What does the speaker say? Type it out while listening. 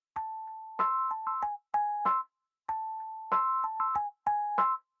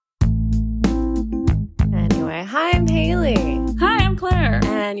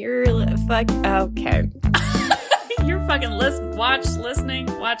man. You're okay. You're fucking listening,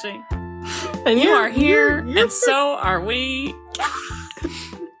 watching. And you are here, and so are we.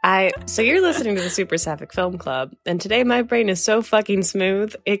 So you're listening to the Super Sapphic Film Club, and today my brain is so fucking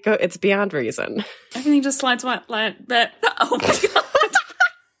smooth, it's beyond reason. Everything just slides like that. Oh my god.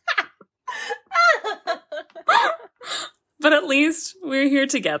 But at least we're here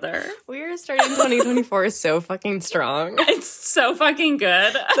together. We are starting 2024 so fucking strong. It's so fucking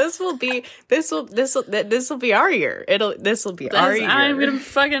good. This will be our year. This will be our year. I'm gonna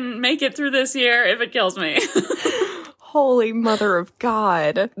fucking make it through this year if it kills me. Holy mother of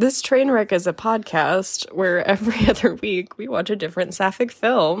God. This Trainwreck is a podcast where every other week we watch a different sapphic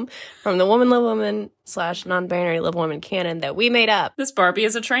film from the Woman Love Woman / non-binary Love Woman canon that we made up. This Barbie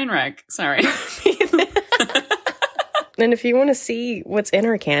is a train wreck. Sorry. And if you want to see what's in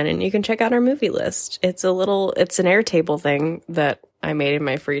our canon, you can check out our movie list. It's an Airtable thing that I made in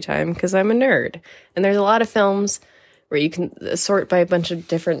my free time because I'm a nerd. And there's a lot of films where you can sort by a bunch of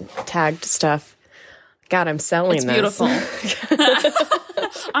different tagged stuff. God, I'm selling this. It's beautiful.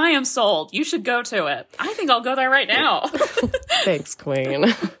 I am sold. You should go to it. I think I'll go there right now. Thanks, Queen.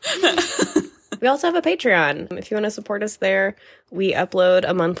 We also have a Patreon. If you want to support us there, we upload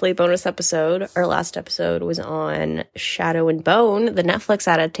a monthly bonus episode. Our last episode was on Shadow and Bone, the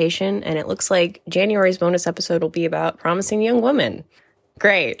Netflix adaptation, and it looks like January's bonus episode will be about Promising Young Woman.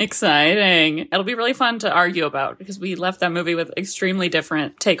 Great. Exciting. It'll be really fun to argue about because we left that movie with extremely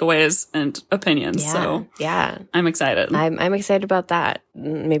different takeaways and opinions. Yeah. I'm excited. I'm excited about that.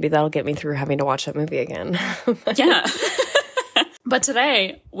 Maybe that'll get me through having to watch that movie again. Yeah. But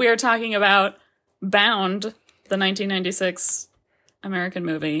today we are talking about Bound, the 1996 American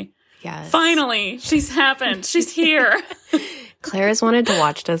movie. Yes. Finally, she's happened. She's here. Claire has wanted to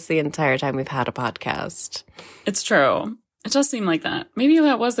watch this the entire time we've had a podcast. It's true. It does seem like that. Maybe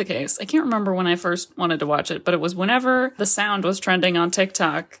that was the case. I can't remember when I first wanted to watch it, but it was whenever the sound was trending on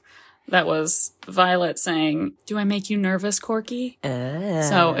TikTok. That was Violet saying, "Do I make you nervous, Corky?" Oh.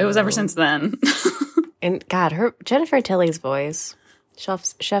 So it was ever since then. And God, Jennifer Tilly's voice,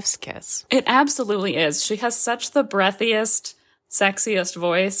 chef's kiss. It absolutely is. She has such the breathiest, sexiest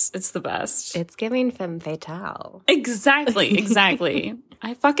voice. It's the best. It's giving femme fatale. Exactly.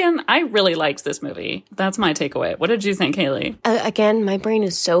 I really liked this movie. That's my takeaway. What did you think, Haley? Again, my brain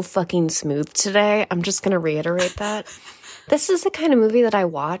is so fucking smooth today. I'm just going to reiterate that. This is the kind of movie that I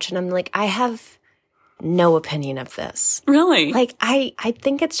watch and I'm like, I have no opinion of this. Really? Like, I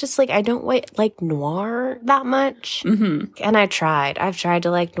think it's just like, I don't like noir that much. Mm-hmm. And I've tried to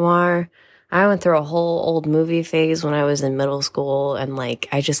like noir. I went through a whole old movie phase when I was in middle school and like,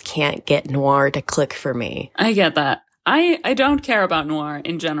 I just can't get noir to click for me. I get that. I don't care about noir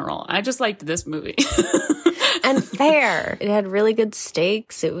in general. I just liked this movie. And fair. It had really good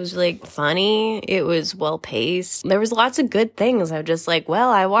stakes. It was like funny. It was well paced. There was lots of good things. I'm just like, well,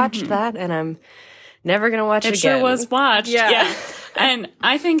 I watched that and I'm never going to watch it again. It sure was watched. Yeah. And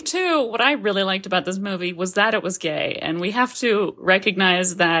I think, too, what I really liked about this movie was that it was gay. And we have to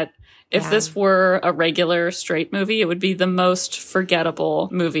recognize that if this were a regular straight movie, it would be the most forgettable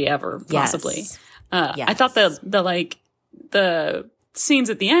movie ever, possibly. Yes. I thought the scenes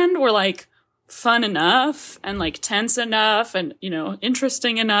at the end were like fun enough and like tense enough and, you know,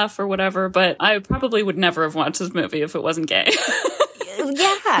 interesting enough or whatever, but I probably would never have watched this movie if it wasn't gay.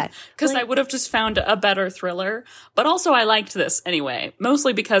 Yeah. Because I would have just found a better thriller. But also I liked this anyway,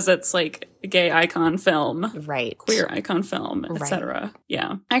 mostly because it's like a gay icon film. Right. Queer icon film, etc.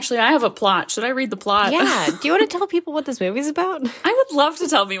 Yeah. Actually, I have a plot. Should I read the plot? Yeah. Do you want to tell people what this movie's about? I would love to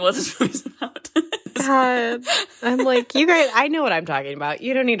tell people what this movie's about. God. I'm like, you guys, I know what I'm talking about.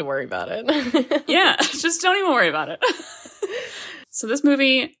 You don't need to worry about it. Yeah. Just don't even worry about it. So this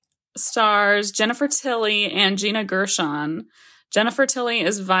movie stars Jennifer Tilly and Gina Gershon. Jennifer Tilly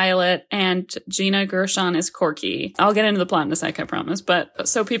is Violet, and Gina Gershon is Corky. I'll get into the plot in a sec, I promise. But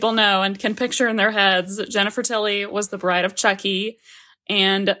so people know and can picture in their heads, Jennifer Tilly was the bride of Chucky,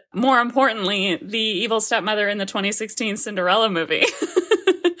 and more importantly, the evil stepmother in the 2016 Cinderella movie.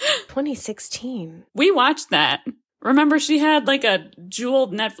 2016? We watched that. Remember, she had like a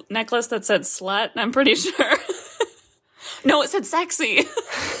jeweled necklace that said slut, I'm pretty sure. No, it said sexy.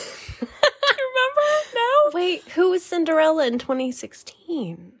 Remember? No? Wait, who was Cinderella in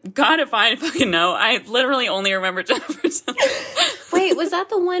 2016? God, if I fucking know. I literally only remember Jennifer Tilly. Wait, was that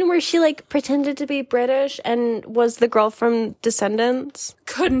the one where she, like, pretended to be British and was the girl from Descendants?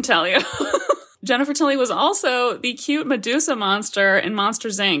 Couldn't tell you. Jennifer Tilly was also the cute Medusa monster in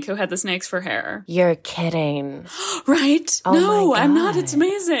Monsters, Inc., who had the snakes for hair. You're kidding. Right? Oh no, my I'm not. God. It's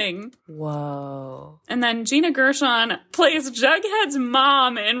amazing. Whoa. And then Gina Gershon plays Jughead's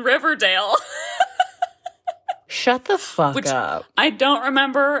mom in Riverdale. Shut the fuck up. I don't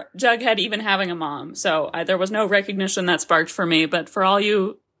remember Jughead even having a mom, so there was no recognition that sparked for me, but for all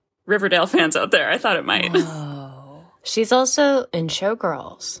you Riverdale fans out there, I thought it might. Whoa. She's also in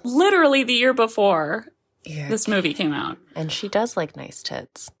Showgirls. Literally the year before this movie came out. And she does like nice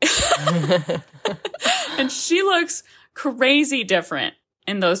tits. And she looks crazy different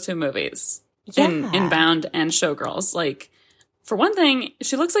in those two movies. Yeah. In Bound and Showgirls. Like, for one thing,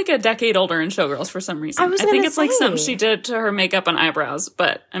 she looks like a decade older in Showgirls for some reason. I think it's like something she did to her makeup and eyebrows,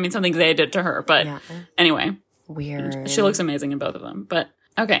 but I mean something they did to her. But anyway. Weird. She looks amazing in both of them. But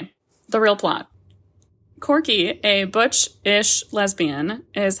okay, the real plot. Corky, a butch-ish lesbian,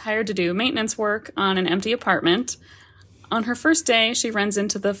 is hired to do maintenance work on an empty apartment. On her first day, she runs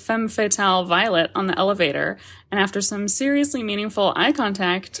into the femme fatale Violet on the elevator, and after some seriously meaningful eye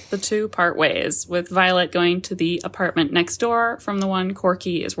contact, the two part ways, with Violet going to the apartment next door from the one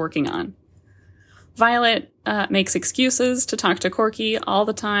Corky is working on. Violet makes excuses to talk to Corky all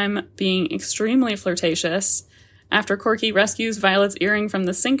the time, being extremely flirtatious. After Corky rescues Violet's earring from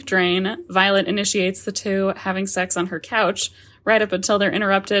the sink drain, Violet initiates the two having sex on her couch, right up until they're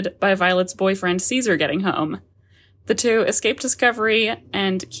interrupted by Violet's boyfriend Caesar getting home. The two escape discovery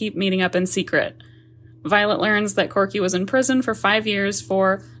and keep meeting up in secret. Violet learns that Corky was in prison for 5 years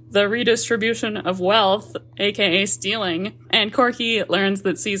for the redistribution of wealth, aka stealing, and Corky learns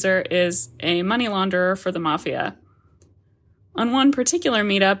that Caesar is a money launderer for the mafia. On one particular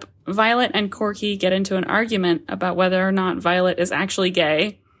meetup, Violet and Corky get into an argument about whether or not Violet is actually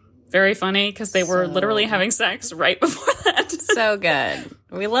gay. Very funny, because they were literally having sex right before that. So good.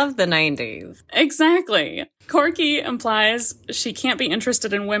 We love the 90s. Exactly. Corky implies she can't be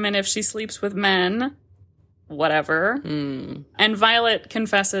interested in women if she sleeps with men. Whatever. And Violet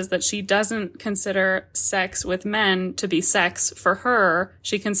confesses that she doesn't consider sex with men to be sex for her.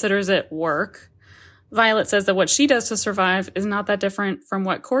 She considers it work. Violet says that what she does to survive is not that different from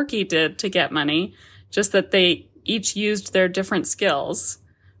what Corky did to get money, just that they each used their different skills.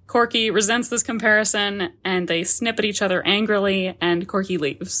 Corky resents this comparison, and they snip at each other angrily, and Corky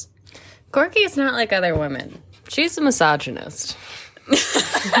leaves. Corky is not like other women. She's a misogynist.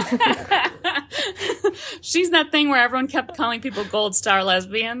 She's that thing where everyone kept calling people gold star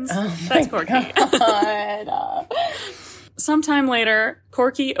lesbians. That's Corky. Sometime later,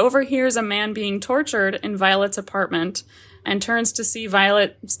 Corky overhears a man being tortured in Violet's apartment and turns to see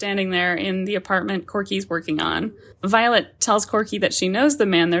Violet standing there in the apartment Corky's working on. Violet tells Corky that she knows the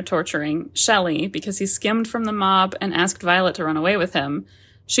man they're torturing, Shelley, because he skimmed from the mob and asked Violet to run away with him.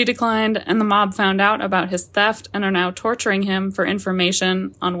 She declined, and the mob found out about his theft and are now torturing him for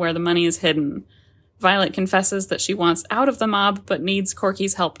information on where the money is hidden. Violet confesses that she wants out of the mob but needs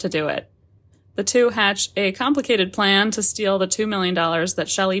Corky's help to do it. The two hatch a complicated plan to steal the $2 million that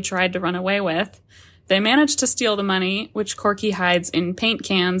Shelley tried to run away with. They manage to steal the money, which Corky hides in paint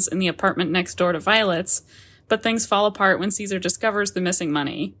cans in the apartment next door to Violet's, but things fall apart when Caesar discovers the missing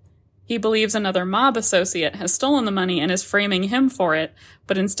money. He believes another mob associate has stolen the money and is framing him for it,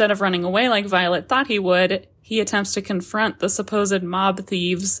 but instead of running away like Violet thought he would, he attempts to confront the supposed mob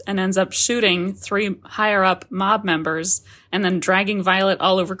thieves and ends up shooting 3 higher-up mob members and then dragging Violet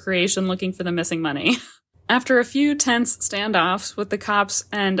all over creation looking for the missing money. After a few tense standoffs with the cops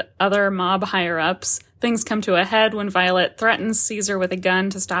and other mob higher-ups, things come to a head when Violet threatens Caesar with a gun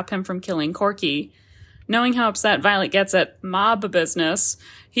to stop him from killing Corky. Knowing how upset Violet gets at mob business,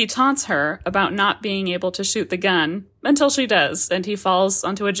 he taunts her about not being able to shoot the gun, until she does, and he falls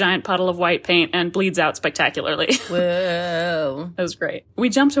onto a giant puddle of white paint and bleeds out spectacularly. Whoa. That was great. We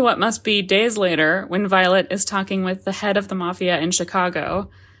jump to what must be days later, when Violet is talking with the head of the mafia in Chicago.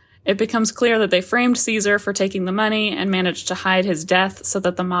 It becomes clear that they framed Caesar for taking the money and managed to hide his death so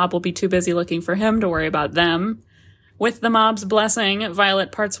that the mob will be too busy looking for him to worry about them. With the mob's blessing,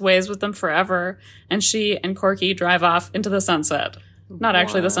 Violet parts ways with them forever, and she and Corky drive off into the sunset. Not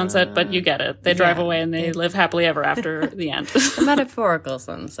actually the sunset, but you get it. They drive away and they live happily ever after the end. A metaphorical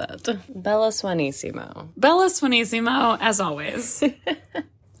sunset. Bella Swanissimo. Bella Swanissimo, as always.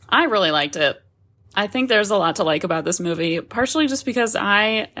 I really liked it. I think there's a lot to like about this movie, partially just because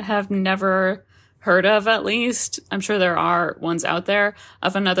I have never heard of, at least, I'm sure there are ones out there,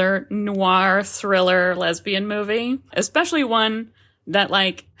 of another noir thriller lesbian movie, especially one that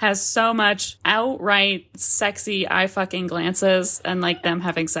like has so much outright sexy eye fucking glances and like them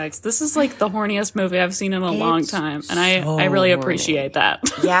having sex. This is like the horniest movie I've seen in a long time, and I really appreciate that.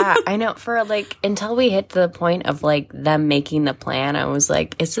 Yeah, I know. For like until we hit the point of like them making the plan, I was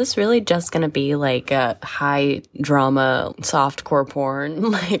like, is this really just gonna be like a high drama softcore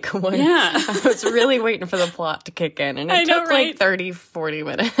porn? Like, what? Yeah. I was really waiting for the plot to kick in, and it took like 30-40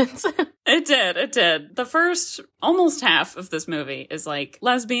 minutes. It did. The first almost half of this movie is like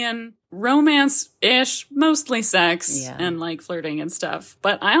lesbian, romance-ish, mostly sex, and like flirting and stuff.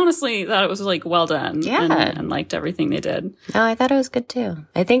 But I honestly thought it was like well done. And liked everything they did. No, I thought it was good too.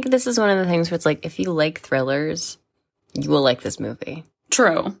 I think this is one of the things where it's like, if you like thrillers, you will like this movie.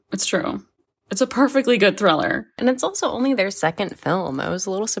 True. It's true. It's a perfectly good thriller. And it's also only their second film. I was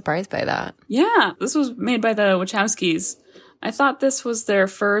a little surprised by that. Yeah. This was made by the Wachowskis. I thought this was their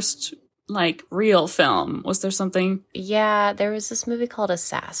first like real film. Was there something? Yeah, there was this movie called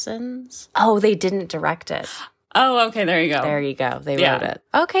Assassins. Oh, they didn't direct it. Oh, okay, there you go. There you go. They wrote it.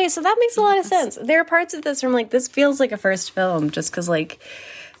 Okay, so that makes a lot of sense. There are parts of this where I'm like, this feels like a first film just because like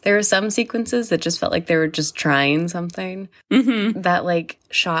there are some sequences that just felt like they were just trying something. Mm-hmm. That like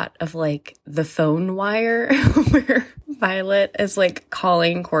shot of like the phone wire where Violet is like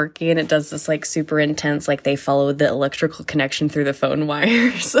calling Corky and it does this like super intense, like they follow the electrical connection through the phone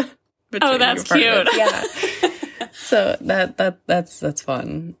wires. Oh, that's cute. Yeah. So that's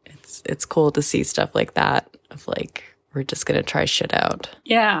fun. It's cool to see stuff like that of like, we're just gonna try shit out.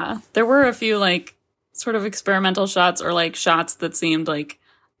 Yeah. There were a few like sort of experimental shots or like shots that seemed like,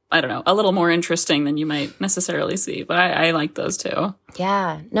 I don't know, a little more interesting than you might necessarily see. But I like those too.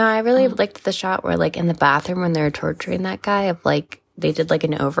 Yeah. No, I really liked the shot where like in the bathroom when they were torturing that guy of like, they did like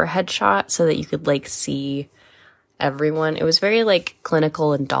an overhead shot so that you could like see everyone. It was very like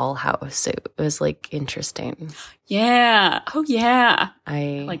clinical and Dollhouse. It was like interesting. Yeah. Oh yeah.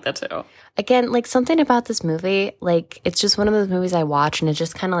 I like that too. Again, like something about this movie, like it's just one of those movies I watch and it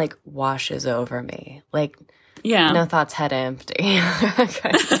just kind of like washes over me. Like, no thoughts, head empty.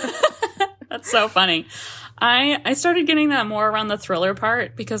 That's so funny. I started getting that more around the thriller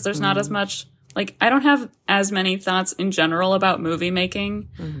part because there's not as much, like I don't have as many thoughts in general about movie making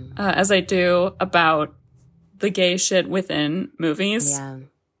as I do about the gay shit within movies. Yeah.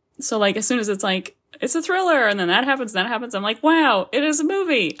 So like as soon as it's like, it's a thriller and then that happens, I'm like, wow, it is a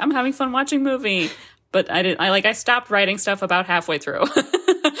movie. I'm having fun watching movie. But I stopped writing stuff about halfway through,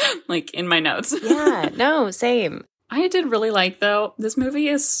 like in my notes. Yeah, no, same. I did really like though, this movie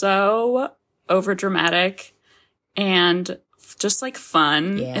is so over dramatic and just like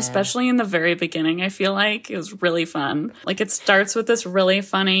fun, especially in the very beginning. I feel like it was really fun. Like it starts with this really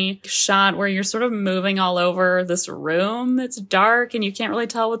funny shot where you're sort of moving all over this room. It's dark and you can't really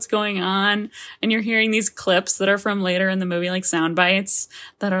tell what's going on. And you're hearing these clips that are from later in the movie, like sound bites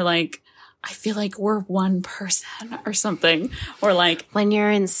that are like, I feel like we're one person or something. Or like, when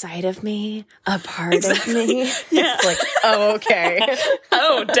you're inside of me, a part of me. Yeah. It's like, oh, okay.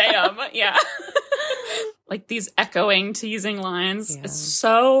 Oh, damn. Yeah. Like these echoing, teasing lines. Yeah. It's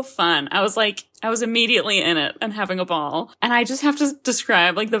so fun. I was immediately in it and having a ball. And I just have to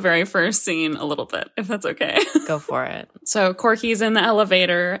describe like the very first scene a little bit, if that's okay. Go for it. So Corky's in the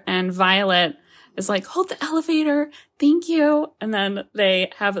elevator and Violet is like, hold the elevator. Thank you. And then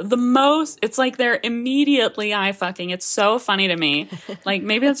they have it's like they're immediately eye fucking. It's so funny to me. Like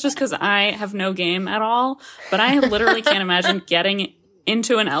maybe it's just because I have no game at all, but I literally can't imagine getting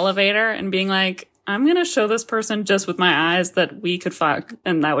into an elevator and being like, I'm going to show this person just with my eyes that we could fuck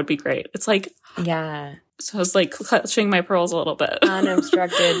and that would be great. It's like, yeah. So I was like clutching my pearls a little bit.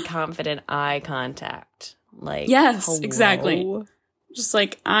 Unobstructed, confident eye contact. Like, yes, hello? Exactly. Just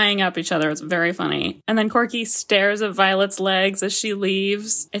like eyeing up each other. It's very funny. And then Corky stares at Violet's legs as she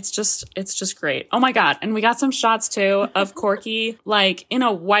leaves. It's just great. Oh my God. And we got some shots too of Corky like in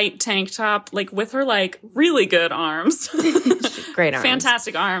a white tank top, like with her like really good arms. Great arms.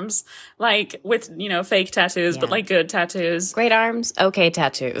 Fantastic arms. Like with, fake tattoos, but like good tattoos. Great arms. Okay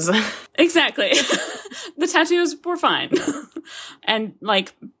tattoos. Exactly. The tattoos were fine. And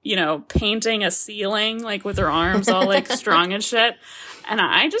like, painting a ceiling like with her arms all like strong and shit. And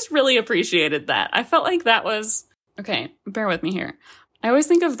I just really appreciated that. I felt like that was, okay, bear with me here. I always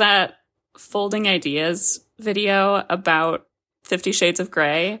think of that Folding Ideas video about 50 Shades of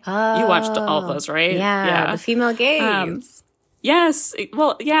Grey. Oh, you watched all of those, right? Yeah. The female gaze. Yes.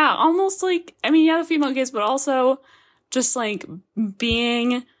 Well, yeah, almost like, the female gaze, but also just like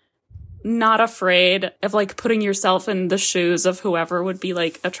being not afraid of like putting yourself in the shoes of whoever would be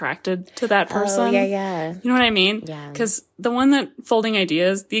like attracted to that person. Oh, yeah. You know what I mean? Yeah. Because the one that Folding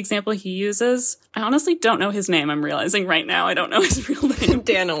Ideas, the example he uses, I honestly don't know his name. I'm realizing right now I don't know his real name.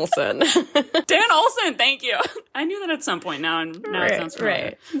 Dan Olson. Dan Olson, thank you. I knew that at some point now, and now it sounds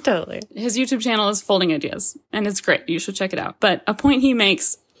familiar. Right, totally. His YouTube channel is Folding Ideas, and it's great. You should check it out. But a point he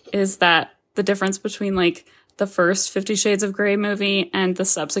makes is that the difference between like the first 50 Shades of Grey movie and the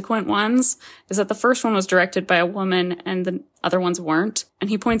subsequent ones is that the first one was directed by a woman and the other ones weren't. And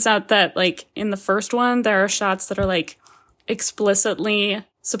he points out that like in the first one, there are shots that are like explicitly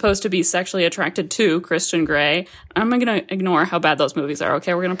supposed to be sexually attracted to Christian Grey. I'm going to ignore how bad those movies are,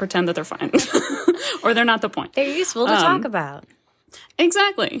 okay? We're going to pretend that they're fine. Or they're not the point. They're useful to talk about.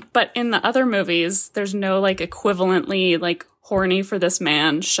 Exactly. But in the other movies, there's no like equivalently like horny for this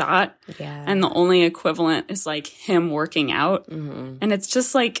man shot. Yeah. And the only equivalent is like him working out. Mm-hmm. And it's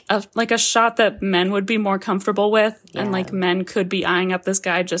just like a shot that men would be more comfortable with. Yeah. And like men could be eyeing up this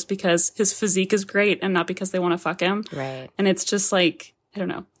guy just because his physique is great and not because they want to fuck him. Right. And it's just like, I don't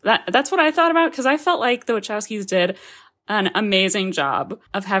know. That's what I thought about, because I felt like the Wachowskis did an amazing job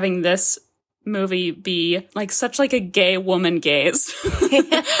of having this movie be like such like a gay woman gaze.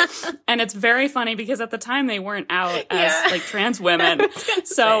 And it's very funny because at the time they weren't out as like trans women.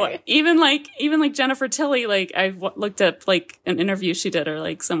 So even like Jennifer Tilly, like I looked at like an interview she did, or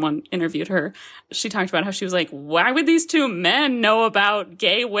like someone interviewed her. She talked about how she was like, why would these two men know about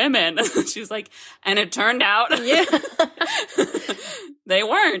gay women? She was like, and it turned out they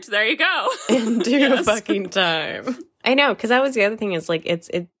weren't. There you go. In due fucking time. I know, because that was the other thing, is like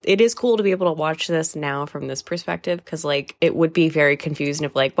it is cool to be able to watch this now from this perspective, because like it would be very confusing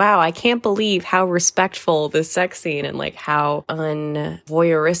of like, wow, I can't believe how respectful this sex scene and like how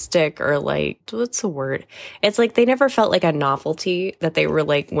unvoyeuristic, or like, what's the word? It's like they never felt like a novelty that they were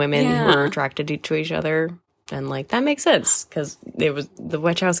like women who were attracted to each other. And, like, that makes sense, because it was the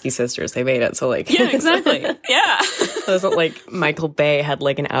Wachowski sisters. They made it, so, like... Yeah, exactly. Yeah. It wasn't like Michael Bay had,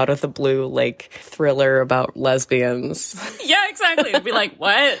 like, an out-of-the-blue, like, thriller about lesbians. Yeah, exactly. It'd be like,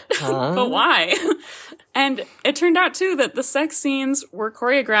 what? Huh? But why? And it turned out, too, that the sex scenes were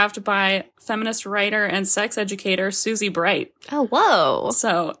choreographed by feminist writer and sex educator Susie Bright. Oh, whoa.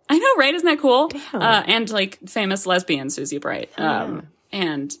 So, I know, right? Isn't that cool? And, like, famous lesbian Susie Bright.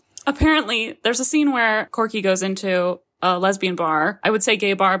 And... apparently, there's a scene where Corky goes into a lesbian bar. I would say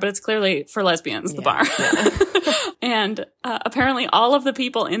gay bar, but it's clearly for lesbians, the bar. Yeah. And apparently all of the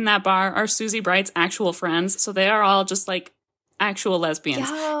people in that bar are Susie Bright's actual friends. So they are all just like actual lesbians.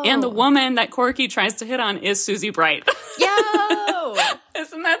 Yo. And the woman that Corky tries to hit on is Susie Bright. Yo!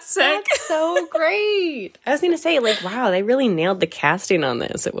 Isn't that sick? That's so great. I was going to say, like, wow, they really nailed the casting on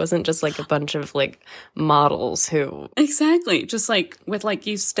this. It wasn't just like a bunch of like models who... Exactly. Just like with like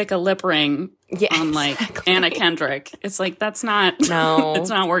you stick a lip ring on like Anna Kendrick. It's like, that's not... No. It's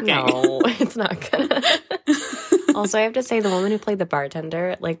not working. No, it's not gonna... Also, I have to say, the woman who played the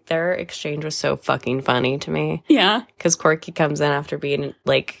bartender, like, their exchange was so fucking funny to me. Yeah. Because Corky comes in after being,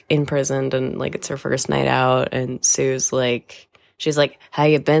 like, imprisoned, and, like, it's her first night out, and Sue's like... She's like, how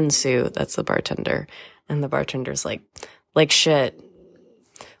you been, Sue? That's the bartender. And the bartender's like shit.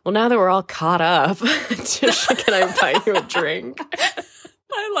 Well, now that we're all caught up, can I buy you a drink?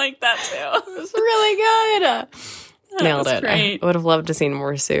 I like that, too. It was really good. Nailed it. Great. I would have loved to seen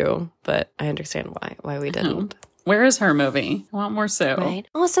more Sue, but I understand why we didn't. Where is her movie? I want more Sue. Right.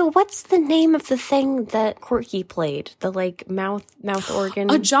 Also, what's the name of the thing that Corky played? The, like, mouth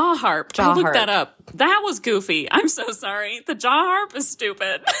organ? A jaw harp. Jaw I looked harp. that up. That was goofy. I'm so sorry. The jaw harp is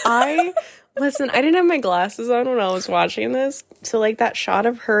stupid. Listen, I didn't have my glasses on when I was watching this. So, like, that shot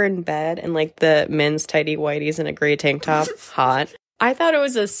of her in bed and, like, the men's tidy whities in a gray tank top, hot. I thought it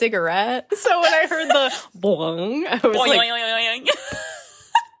was a cigarette. So when I heard the boing, I was like...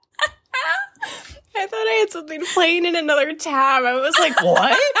 I thought I had something playing in another tab. I was like,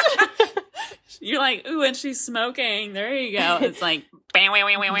 what? You're like, ooh, and she's smoking. There you go. It's like,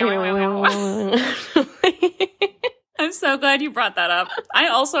 I'm so glad you brought that up. I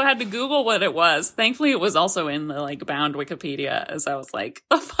also had to Google what it was. Thankfully, it was also in the like bound Wikipedia, as I was like,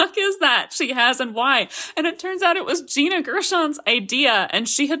 the fuck is that she has and why? And it turns out it was Gina Gershon's idea, and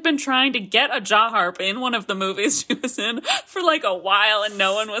she had been trying to get a jaw harp in one of the movies she was in for like a while, and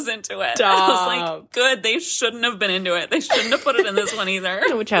no one was into it. Stop. I was like, good, they shouldn't have been into it. They shouldn't have put it in this one either.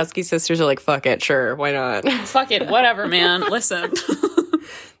 The Wachowski sisters are like, fuck it, sure, why not? Fuck it, whatever, man. Listen.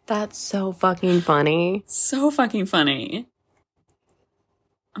 That's so fucking funny. So fucking funny.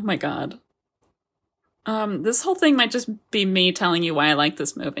 Oh my god. This whole thing might just be me telling you why I like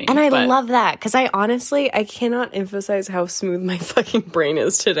this movie. And I love that, because I cannot emphasize how smooth my fucking brain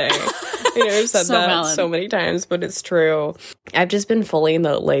is today. I've said So that valid. so many times, but it's true. I've just been fully in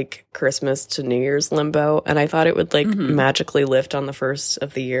the, like, Christmas to New Year's limbo, and I thought it would, like, magically lift on the first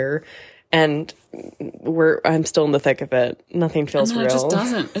of the year. And I'm still in the thick of it. Nothing feels real. It just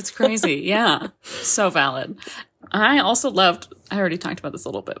doesn't. It's crazy. Yeah. So valid. I also loved, I already talked about this a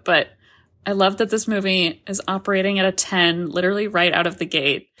little bit, but I love that this movie is operating at a 10, literally right out of the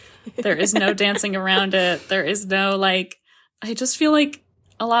gate. There is no dancing around it. There is no, like, I just feel like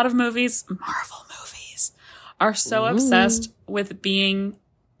a lot of movies, Marvel movies, are so obsessed with being,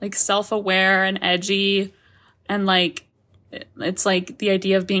 like, self-aware and edgy, and, like, it's like the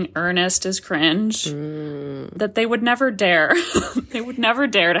idea of being earnest is cringe, that they would never dare. They would never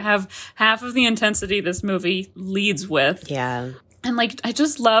dare to have half of the intensity this movie leads with. Yeah. And, like, I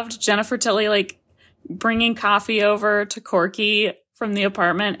just loved Jennifer Tilly, like, bringing coffee over to Corky from the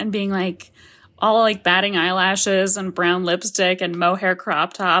apartment and being, like, all, like, batting eyelashes and brown lipstick and mohair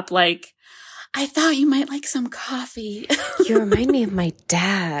crop top, like, I thought you might like some coffee. You remind me of my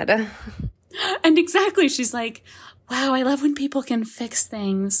dad. And exactly, she's like, wow, I love when people can fix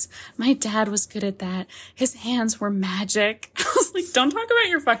things. My dad was good at that. His hands were magic. I was like, don't talk about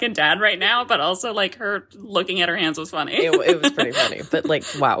your fucking dad right now, but also, like, her looking at her hands was funny. It was pretty funny. But, like,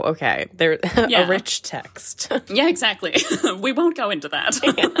 wow, okay. There, Yeah. A rich text. Yeah, exactly. We won't go into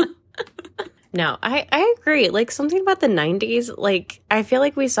that. No, I agree. Like, something about the 90s, like, I feel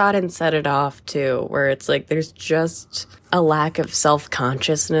like we saw it and Set It Off, too, where it's like there's just a lack of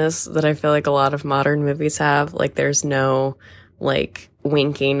self-consciousness that I feel like a lot of modern movies have. Like, there's no, like,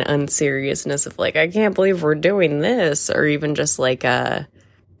 winking unseriousness of, like, I can't believe we're doing this, or even just, like, I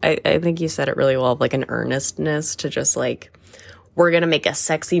think you said it really well, like, an earnestness to just, like, we're going to make a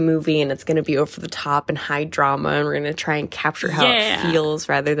sexy movie and it's going to be over the top and high drama, and we're going to try and capture how it feels,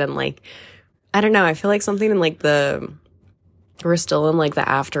 rather than, like, I don't know. I feel like something in, like, we're still in, like, the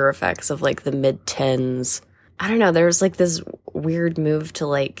after effects of, like, the mid-10s. I don't know. There's, like, this weird move to,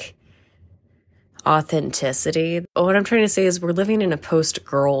 like, authenticity. What I'm trying to say is we're living in a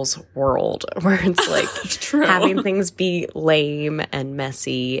post-girls world where it's, like, having things be lame and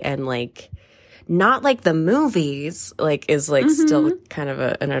messy and, like, not like the movies, like, is, like, still kind of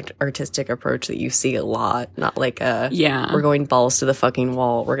an artistic approach that you see a lot. Not like we're going balls to the fucking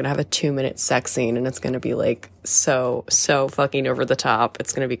wall. We're going to have a 2-minute sex scene and it's going to be, like, so fucking over the top.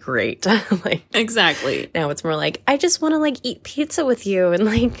 It's going to be great. Like, exactly. Now it's more like, I just want to, like, eat pizza with you and,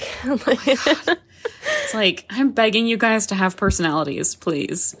 like, it's like, I'm begging you guys to have personalities,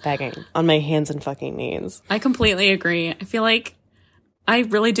 please. Begging on my hands and fucking knees. I completely agree. I feel like I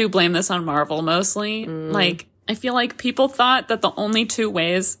really do blame this on Marvel mostly. Like, I feel like people thought that the only two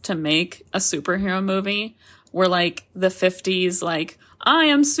ways to make a superhero movie were, like, the 50s, like, I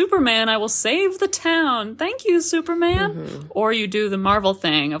am Superman, I will save the town. Thank you, Superman. Or you do the Marvel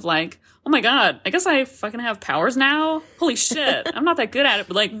thing of, like, oh my god, I guess I fucking have powers now? Holy shit. I'm not that good at it,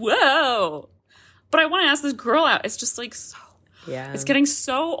 but, like, whoa. But I want to ask this girl out. It's just, like, so... Yeah. It's getting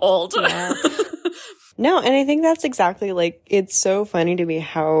so old. Yeah. No, and I think that's exactly, like, it's so funny to me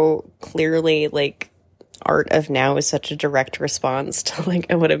how clearly, like, art of now is such a direct response to,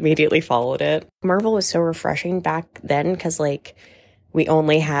 like, what immediately followed it. Marvel was so refreshing back then because, like, we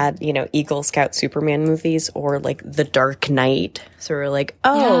only had, you know, Eagle Scout Superman movies or, like, The Dark Knight. So we're like,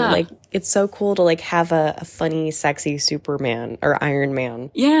 like, it's so cool to, like, have a funny, sexy Superman or Iron Man.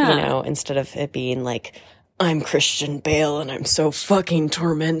 Yeah. You know, instead of it being, like, I'm Christian Bale and I'm so fucking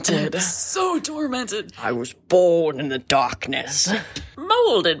tormented. So tormented. I was born in the darkness.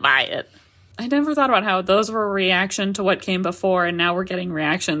 Molded by it. I never thought about how those were a reaction to what came before, and now we're getting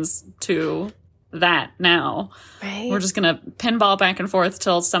reactions to that now. Right. We're just gonna pinball back and forth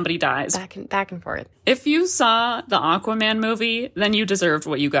till somebody dies. Back and forth. If you saw the Aquaman movie, then you deserved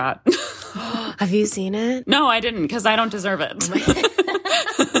what you got. Have you seen it? No, I didn't, because I don't deserve it.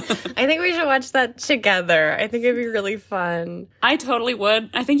 I think we should watch that together. I think it'd be really fun. I totally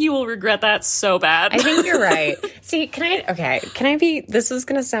would. I think you will regret that so bad. I think you're right. See, can I be, this is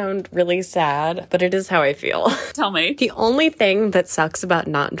going to sound really sad, but it is how I feel. Tell me. The only thing that sucks about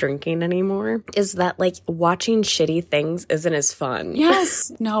not drinking anymore is that, like, watching shitty things isn't as fun.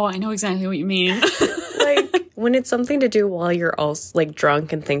 Yes. No, I know exactly what you mean. Like, when it's something to do while you're also, like,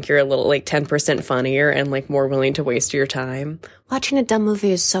 drunk and think you're a little, like, 10% funnier and, like, more willing to waste your time. watching a dumb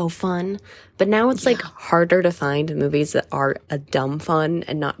movie is so fun. But now it's like harder to find movies that are a dumb fun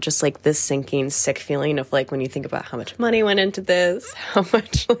and not just like this sinking, sick feeling of like when you think about how much money went into this, how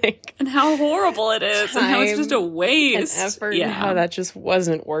much like. And how horrible it is and how it's just a waste. And effort and how that just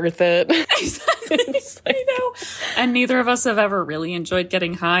wasn't worth it. Exactly. I know. And neither of us have ever really enjoyed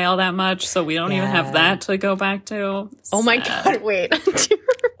getting high all that much, so we don't even have that to go back to. Oh my God, wait.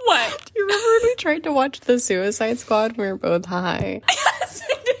 What? Do you remember when we tried to watch The Suicide Squad and we were both high? Yes,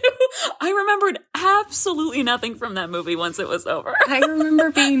 I do. I remembered absolutely nothing from that movie once it was over. I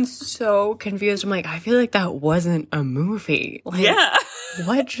remember being so confused. I'm like, I feel like that wasn't a movie. Like,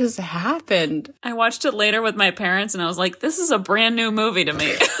 what just happened? I watched it later with my parents and I was like, this is a brand new movie to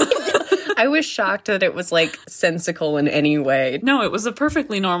me. I was shocked that it was like sensical in any way. No, it was a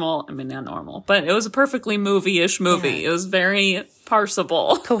perfectly normal, I mean, not normal, but it was a perfectly movie-ish movie. Yeah. It was very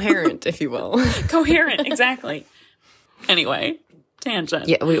parsable. Coherent, if you will. Coherent, exactly. Anyway, tangent.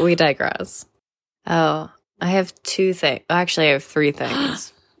 Yeah, we digress. Oh, I have two things. Actually, I have three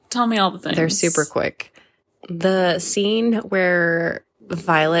things. Tell me all the things. They're super quick. The scene where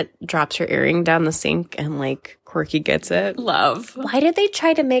Violet drops her earring down the sink and like Corky gets it. Love. Why did they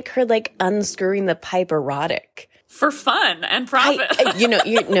try to make her like unscrewing the pipe erotic? For fun and profit.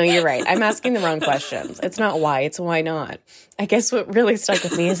 You're right. I'm asking the wrong questions. It's not why, it's why not. I guess what really stuck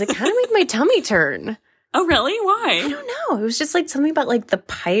with me is like, how to make my tummy turn. Oh, really? Why? I don't know. It was just like something about like the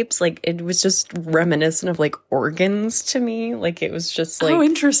pipes. Like it was just reminiscent of like organs to me. Like it was just like. Oh,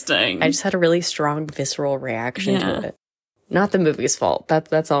 interesting. I just had a really strong visceral reaction to it. Not the movie's fault.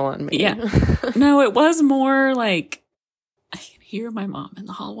 That's all on me. Yeah. No, it was more like I can hear my mom in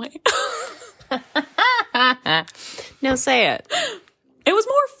the hallway. No, say it. It was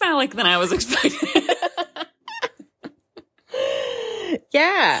more phallic than I was expecting.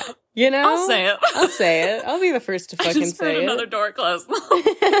 Yeah. You know? I'll say it. I'll say it. I'll be the first to fucking say it. I just heard another door close.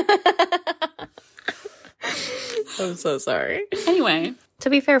 I'm so sorry. Anyway. To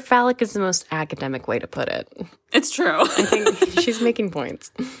be fair, phallic is the most academic way to put it. It's true. I think she's making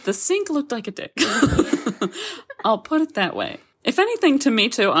points. The sink looked like a dick. I'll put it that way. If anything, to me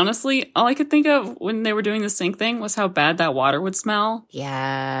too, honestly, all I could think of when they were doing the sink thing was how bad that water would smell.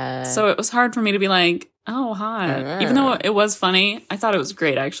 Yeah. So it was hard for me to be like, oh, hi. Even though it was funny, I thought it was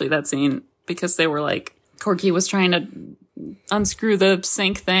great, actually, that scene, because they were like, Corky was trying to unscrew the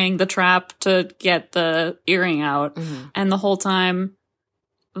sink thing, the trap, to get the earring out. Mm-hmm. And the whole time,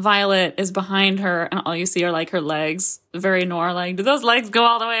 Violet is behind her, and all you see are like her legs, very Noir like. Do those legs go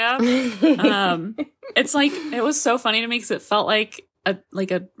all the way up? It's like it was so funny to me because it felt like a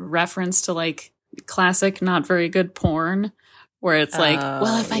reference to like classic, not very good porn, where it's like,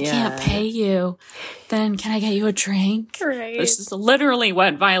 well, if I can't pay you, then can I get you a drink? Right. This is literally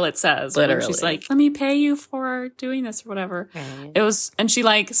what Violet says. Literally, she's like, let me pay you for doing this or whatever. Right. It was, and she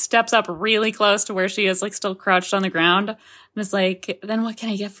like steps up really close to where she is, like still crouched on the ground. And it's like, then what can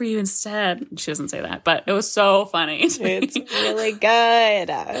I get for you instead? She doesn't say that, but it was so funny. It's really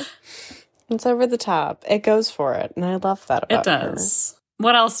good. It's over the top. It goes for it. And I love that about her. It does.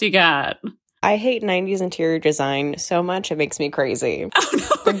 What else you got? I hate 90s interior design so much, it makes me crazy. Oh,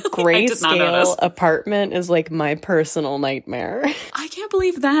 no. The grayscale apartment is like my personal nightmare. I can't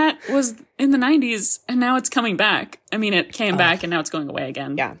believe that was in the 90s and now it's coming back. I mean, it came back and now it's going away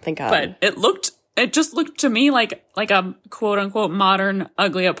again. Yeah, thank God. But it just looked to me like a quote unquote modern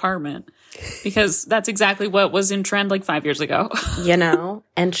ugly apartment, because that's exactly what was in trend like 5 years ago. You know,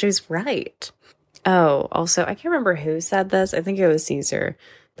 and she's right. Oh, also, I can't remember who said this. I think it was Caesar.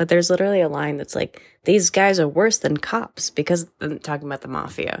 But there's literally a line that's like, these guys are worse than cops because, I'm talking about the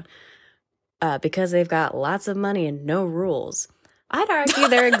mafia, because they've got lots of money and no rules. I'd argue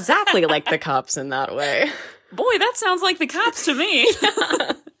they're exactly like the cops in that way. Boy, that sounds like the cops to me.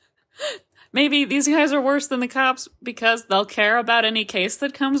 Maybe these guys are worse than the cops because they'll care about any case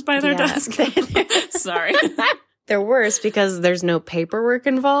that comes by their desk. Sorry. They're worse because there's no paperwork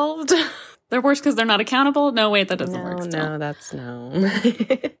involved. They're worse because they're not accountable? No, wait, that doesn't work still. No, that's no.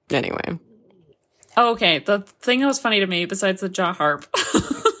 Anyway. Oh, okay, the thing that was funny to me, besides the jaw harp,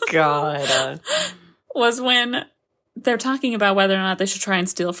 God, was when they're talking about whether or not they should try and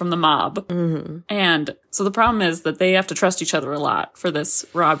steal from the mob. Mm-hmm. And so the problem is that they have to trust each other a lot for this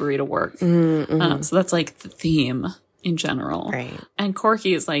robbery to work. Mm-hmm. So that's like the theme in general. Right. And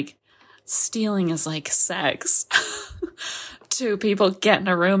Corky is like, stealing is like sex. Two people get in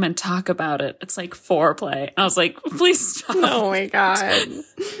a room and talk about it. It's like foreplay. And I was like, please stop. Oh my God.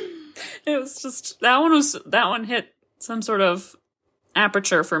 It was just, that one hit some sort of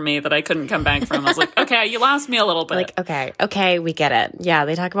aperture for me that I couldn't come back from. I was like, okay, you lost me a little bit. Like, okay, we get it. Yeah,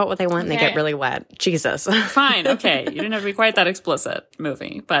 they talk about what they want and they get really wet. Jesus. Fine, okay. You didn't have to be quite that explicit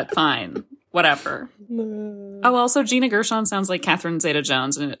movie, but fine. Whatever. Oh, also, Gina Gershon sounds like Catherine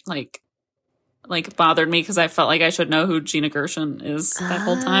Zeta-Jones, and it, like bothered me because I felt like I should know who Gina Gershon is that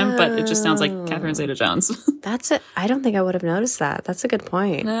whole time, but it just sounds like Catherine Zeta-Jones. That's it. I don't think I would have noticed that. That's a good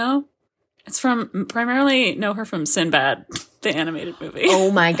point. No? It's primarily know her from Sinbad, the animated movie.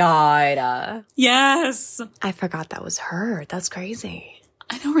 Oh my God. Yes. I forgot that was her. That's crazy.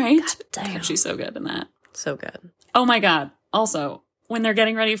 I know, right? God damn. God, she's so good in that. So good. Oh my God. Also, when they're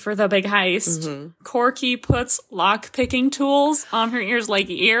getting ready for the big heist, Corky puts lock-picking tools on her ears like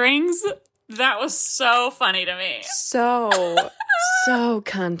earrings. That was so funny to me. So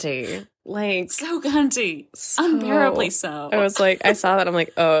cunty. Like, so cunty. Unbearably so. I was like, I saw that. I'm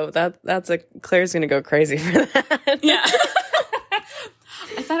like, oh, Claire's going to go crazy for that. Yeah.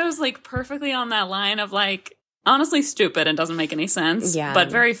 I thought it was like perfectly on that line of like, honestly stupid and doesn't make any sense. Yeah.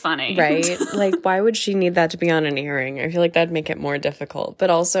 But very funny. Right? Like, why would she need that to be on an earring? I feel like that'd make it more difficult. But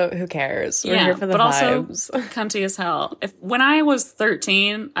also, who cares? We're here for the vibes. Also cunty as hell. When I was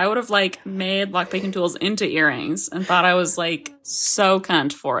 13, I would have like made lockpicking tools into earrings and thought I was like so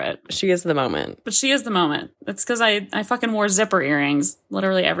cunt for it. She is the moment. But she is the moment. It's because I fucking wore zipper earrings.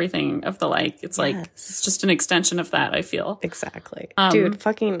 Literally everything of the like. It's like, it's just an extension of that, I feel. Exactly. Dude,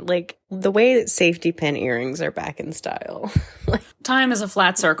 fucking like the way safety pin earrings are back in style. Like, time is a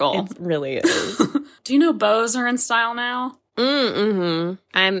flat circle. It really is. Do you know bows are in style now? I'm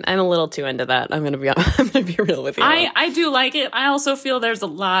a little too into that. I'm gonna be real with you. I do like it. I also feel there's a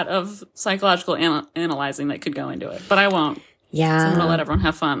lot of psychological analyzing that could go into it, but I won't. Yeah. So I'm gonna let everyone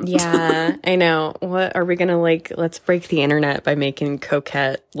have fun. Yeah, I know. What are we gonna like? Let's break the internet by making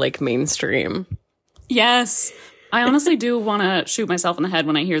coquette like mainstream. Yes. I honestly do want to shoot myself in the head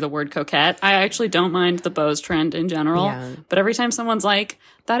when I hear the word coquette. I actually don't mind the bows trend in general. Yeah. But every time someone's like,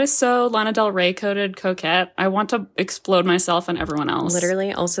 that is so Lana Del Rey coded coquette, I want to explode myself and everyone else.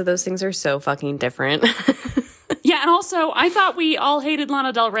 Literally. Also, those things are so fucking different. Yeah, and also, I thought we all hated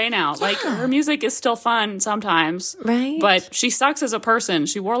Lana Del Rey now. Yeah. Like, her music is still fun sometimes. Right. But she sucks as a person.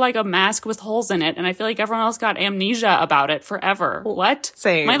 She wore, like, a mask with holes in it, and I feel like everyone else got amnesia about it forever. What?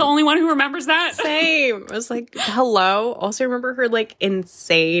 Same. Am I the only one who remembers that? Same. I was like, hello? Also remember her, like,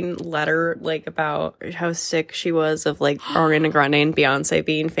 insane letter, like, about how sick she was of, like, Ariana Grande and Beyonce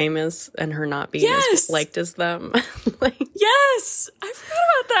being famous and her not being as liked as them. Like, yes! I forgot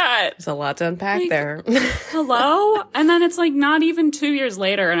about that. There's a lot to unpack there. Hello? And then it's like not even 2 years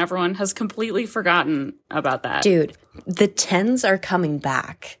later and everyone has completely forgotten about that. Dude, the 10s are coming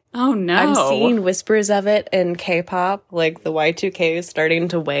back. Oh no. I'm seeing whispers of it in K-pop, like the Y2K is starting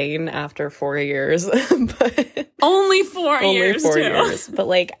to wane after 4 years. But only 4 years. Only 4 years. But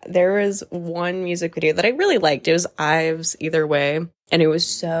like there was one music video that I really liked. It was Ives Either Way. And it was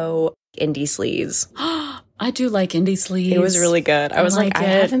so indie sleaze. I do like indie sleeves. It was really good. I was like, I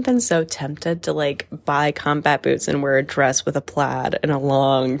haven't been so tempted to like buy combat boots and wear a dress with a plaid in a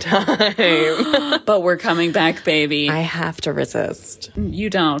long time. But we're coming back, baby. I have to resist. You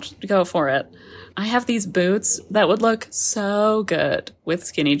don't. Go for it. I have these boots that would look so good with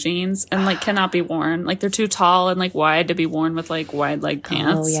skinny jeans and like cannot be worn. Like they're too tall and like wide to be worn with like wide leg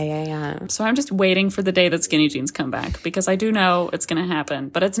pants. Oh, yeah. So I'm just waiting for the day that skinny jeans come back because I do know it's going to happen,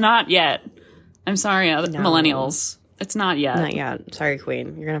 but it's not yet. I'm sorry, millennials. It's not yet. Not yet. Sorry,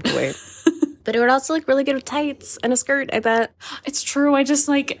 queen. You're going to have to wait. But it would also look really good with tights and a skirt, I bet. It's true. I just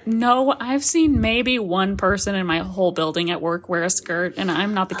I've seen maybe one person in my whole building at work wear a skirt, and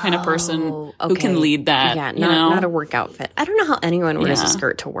I'm not the kind of person who can lead that. Yeah, not a work outfit. I don't know how anyone wears a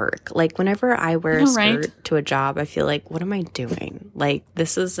skirt to work. Like, whenever I wear a skirt to a job, I feel like, what am I doing? Like,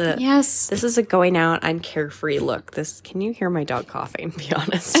 this is a going out, I'm carefree look. Can you hear my dog coughing, be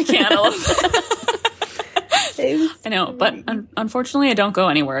honest? I can't. I know, but unfortunately, I don't go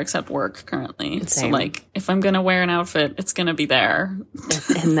anywhere except work currently. Same. So, like, if I'm going to wear an outfit, it's going to be there.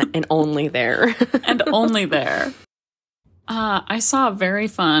 And only there. And only there. I saw a very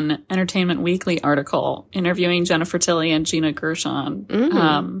fun Entertainment Weekly article interviewing Jennifer Tilly and Gina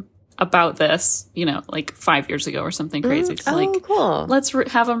Gershon about this, like 5 years ago or something crazy. So, cool. Let's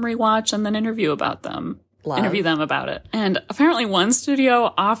have them rewatch and then interview them about it. And apparently one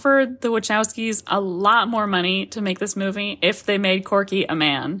studio offered the Wachowskis a lot more money to make this movie if they made Corky a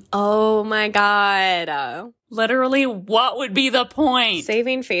man. Oh my God. Literally, what would be the point?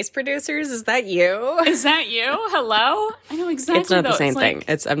 Saving face producers? Is that you? Is that you? Hello? I know exactly. It's not the same thing.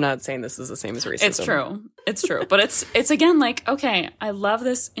 I'm not saying this is the same as racism. It's true. But it's again like, okay, I love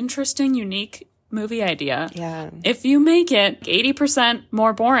this interesting, unique movie idea. Yeah. If you make it 80%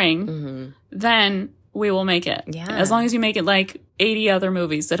 more boring, then we will make it. Yeah. As long as you make it like 80 other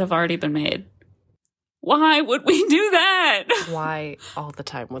movies that have already been made. Why would we do that? Why all the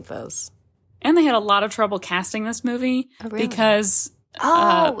time with this? And they had a lot of trouble casting this movie because...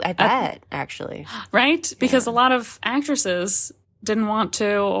 I bet, actually. Right? Because a lot of actresses didn't want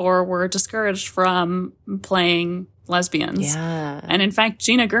to or were discouraged from playing lesbians. Yeah. And in fact,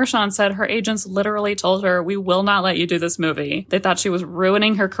 Gina Gershon said her agents literally told her, we will not let you do this movie. They thought she was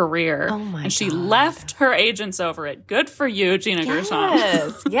ruining her career. Oh my And she God. left her agents over it. Good for you, Gina Gershon.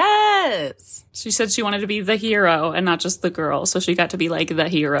 Yes. Yes. She said she wanted to be the hero and not just the girl. So she got to be like the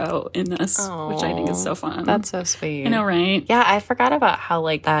hero in this, which I think is so fun. That's so sweet. I know, right? Yeah, I forgot about how,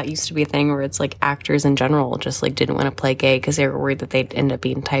 like, that used to be a thing where it's, like, actors in general just, like, didn't want to play gay because they were worried that they'd end up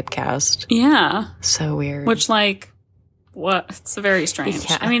being typecast. Yeah. So weird. Which, like, what? It's very strange.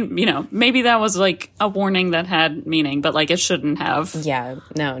 Yeah. I mean, you know, maybe that was, like, a warning that had meaning, but, like, it shouldn't have. Yeah,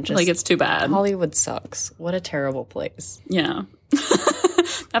 no, just... Like, it's too bad. Hollywood sucks. What a terrible place. Yeah.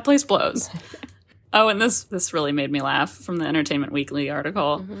 That place blows. Oh, and this really made me laugh from the Entertainment Weekly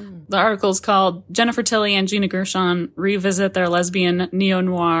article. The article's called Jennifer Tilly and Gina Gershon Revisit Their Lesbian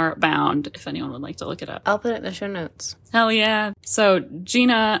Neo-Noir Bound, if anyone would like to look it up. I'll put it in the show notes. Hell yeah. So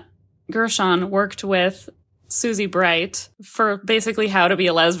Gina Gershon worked with Susie Bright for basically how to be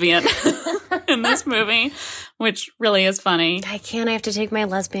a lesbian in this movie, which really is funny. I can't. I have to take my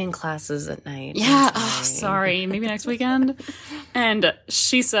lesbian classes at night. Yeah. I'm Oh, sorry. Maybe next weekend. And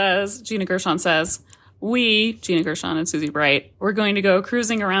she says, Gina Gershon says, we, Gina Gershon and Susie Bright, were going to go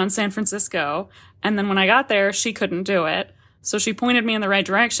cruising around San Francisco. And then when I got there, she couldn't do it. So she pointed me in the right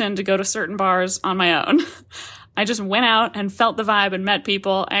direction to go to certain bars on my own. I just went out and felt the vibe and met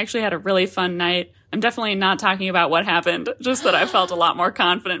people. I actually had a really fun night. I'm definitely not talking about what happened, just that I felt a lot more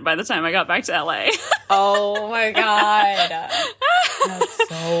confident by the time I got back to LA. Oh my God. That's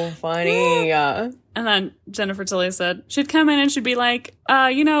so funny. And then Jennifer Tilly said she'd come in and she'd be like,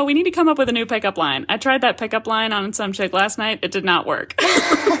 you know, we need to come up with a new pickup line. I tried that pickup line on some chick last night. It did not work.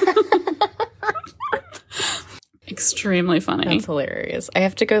 Extremely funny. That's hilarious. I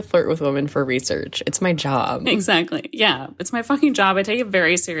have to go flirt with women for research. It's my job. Exactly. Yeah. It's my fucking job. I take it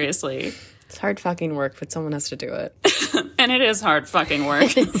very seriously. It's hard fucking work, but someone has to do it. And it is hard fucking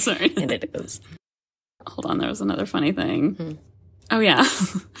work. Sorry. And it is. Hold on. There was another funny thing. Oh, yeah.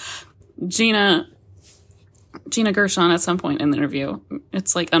 Gina Gershon at some point in the interview,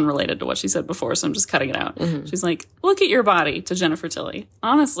 it's like unrelated to what she said before, so I'm just cutting it out. She's like, look at your body, to Jennifer Tilly.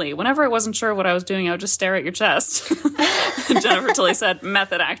 Honestly, whenever I wasn't sure what I was doing, I would just stare at your chest. And Jennifer Tilly said,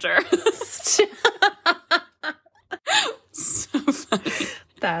 method actor. So funny.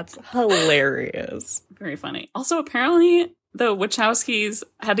 That's hilarious. Very funny. Also, apparently, the Wachowskis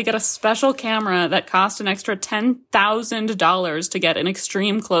had to get a special camera that cost an extra $10,000 to get an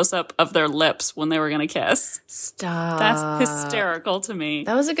extreme close-up of their lips when they were going to kiss. Stop. That's hysterical to me.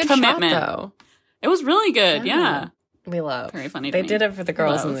 That was a good Commitment. shot, though. It was really good, yeah. We love. Very funny to They me. did it for the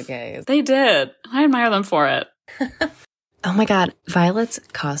girls Love. and the gays. They did. I admire them for it. Oh my God. Violet's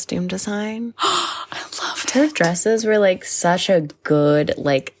costume design. I loved Her dresses were like such a good,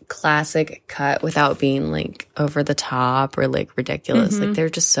 like, classic cut without being like over the top or like ridiculous. Like, they're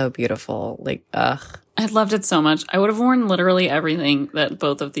just so beautiful. Like, ugh. I loved it so much. I would have worn literally everything that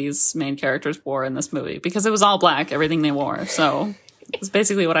both of these main characters wore in this movie because it was all black, everything they wore. So it's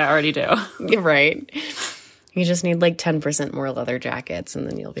basically what I already do. You're right. You just need like 10% more leather jackets and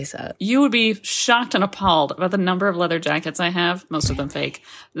then you'll be set. You would be shocked and appalled about the number of leather jackets I have, most of them fake,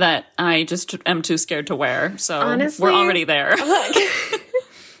 that I just am too scared to wear. So Honestly, we're already there.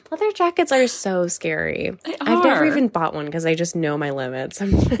 Leather jackets are so scary. They I've never are. even bought one because I just know my limits.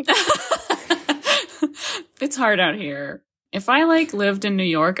 I'm like, It's hard out here. If I lived in New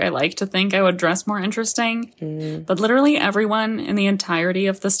York, I like to think I would dress more interesting. But literally everyone in the entirety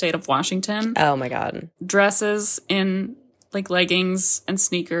of the state of Washington oh my God. dresses in leggings and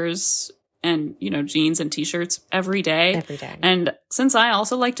sneakers and, jeans and t-shirts every day. Every day. And since I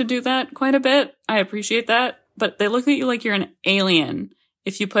also like to do that quite a bit, I appreciate that. But they look at you like you're an alien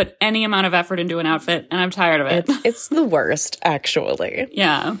if you put any amount of effort into an outfit, and I'm tired of it. It's the worst, actually.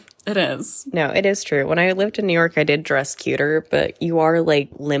 Yeah, it is. No, it is true. When I lived in New York, I did dress cuter, but you are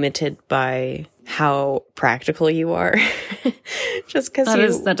limited by how practical you are. Just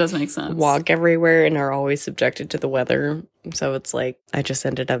because that does make sense. Walk everywhere and are always subjected to the weather. So it's like, I just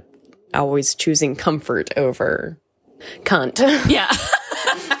ended up always choosing comfort over cunt. Yeah.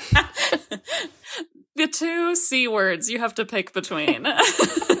 The two C words you have to pick between.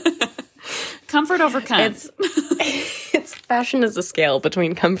 Comfort over cunt. It's fashion is a scale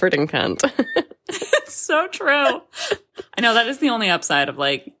between comfort and cunt. so true. I know that is the only upside of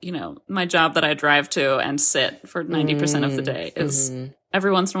like, you know, my job that I drive to and sit for 90% of the day is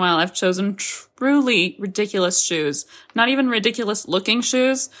every once in a while I've chosen truly ridiculous shoes. Not even ridiculous looking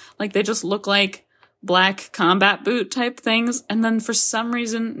shoes. Like they just look like black combat boot type things. And then for some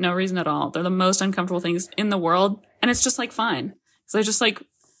reason, no reason at all, they're the most uncomfortable things in the world. And it's just like fine. So I just like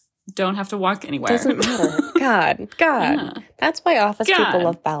don't have to walk anywhere. Doesn't matter. God. Yeah. That's why office God. people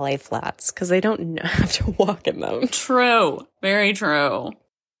love ballet flats, because they don't have to walk in them. True. Very true.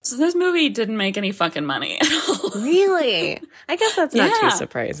 So this movie didn't make any fucking money at all. Really? I guess that's not Yeah. too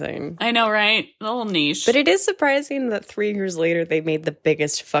surprising. I know, right? A little niche. But it is surprising that 3 years later they made the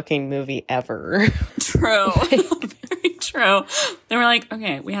biggest fucking movie ever. True. Very true. They were like,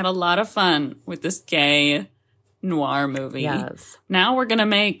 okay, we had a lot of fun with this gay noir movie. Yes. Now we're going to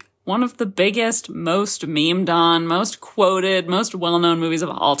make one of the biggest, most memed on, most quoted, most well-known movies of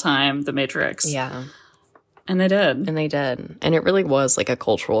all time, The Matrix. Yeah. And they did. And they did. And it really was like a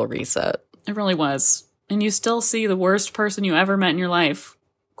cultural reset. It really was. And you still see the worst person you ever met in your life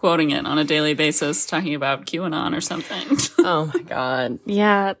quoting it on a daily basis, talking about QAnon or something. Oh my God.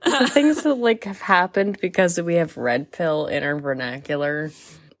 Yeah. The things that like have happened because we have red pill in our vernacular.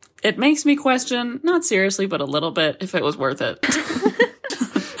 It makes me question, not seriously, but a little bit, if it was worth it.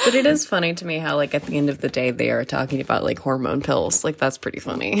 But it is funny to me how like at the end of the day they are talking about like hormone pills. Like that's pretty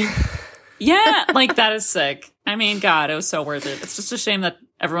funny. Yeah, like that is sick. I mean, God, it was so worth it. It's just a shame that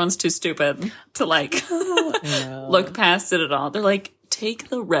everyone's too stupid to like look past it at all. They're like, take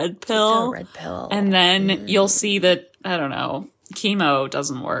the red pill, and then you'll see that, I don't know, chemo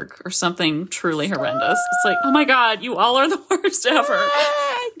doesn't work or something truly horrendous. It's like, oh my God, you all are the worst ever.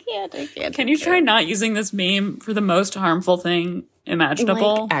 I can't. Can you try not using this meme for the most harmful thing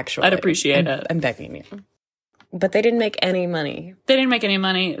imaginable? Like, actually, I'd appreciate it. I'm begging you. But they didn't make any money. They didn't make any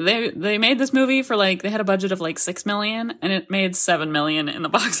money. They made this movie for like, they had a budget of like $6 million and it made $7 million in the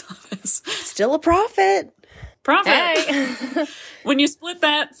box office. Still a profit. Profit. Hey. When you split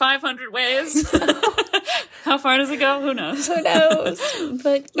that 500 ways, how far does it go? Who knows? Who knows?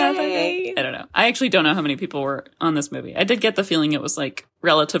 But yay. I don't know. I actually don't know how many people were on this movie. I did get the feeling it was like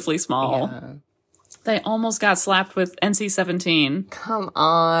relatively small. Yeah. They almost got slapped with NC-17. Come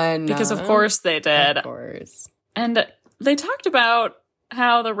on. Because of course they did. Of course. And they talked about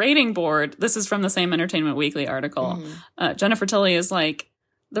how the rating board, this is from the same Entertainment Weekly article, Jennifer Tilly is like,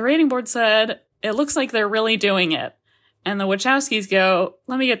 the rating board said, it looks like they're really doing it. And the Wachowskis go,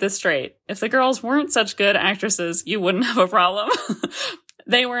 let me get this straight. If the girls weren't such good actresses, you wouldn't have a problem.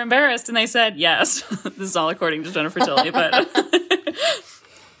 They were embarrassed and they said, yes. This is all according to Jennifer Tilly, but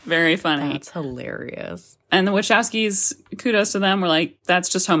very funny. That's hilarious. And the Wachowskis, kudos to them, were like, that's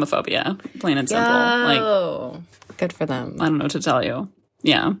just homophobia, plain and simple. Like, good for them. I don't know what to tell you.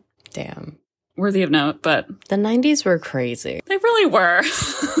 Yeah. Damn. Worthy of note, but The 90s were crazy. they really were.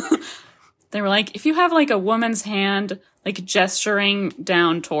 They were like, if you have like a woman's hand, like gesturing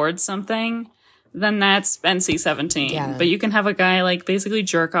down towards something, then that's NC-17. Yeah. But you can have a guy like basically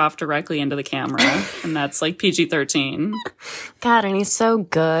jerk off directly into the camera, and that's like PG-13. God, and he's so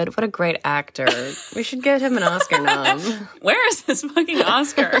good. What a great actor. We should give him an Oscar nom. Where is this fucking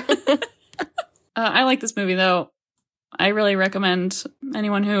Oscar? I like this movie, though. I really recommend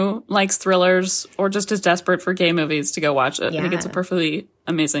anyone who likes thrillers or just is desperate for gay movies to go watch it. I think it's a perfectly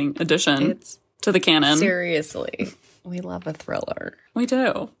amazing addition to the canon. Seriously. We love a thriller. We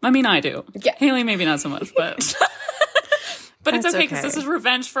do. I mean, I do. Yeah. Haley, maybe not so much, but... But it's okay, because this is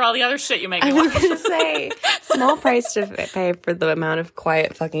revenge for all the other shit you make me I was watch. going to say, small price to pay for the amount of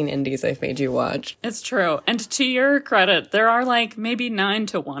quiet fucking indies I've made you watch. It's true. And to your credit, there are like maybe 9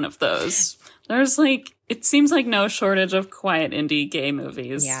 to 1 of those. There's like, it seems like no shortage of quiet indie gay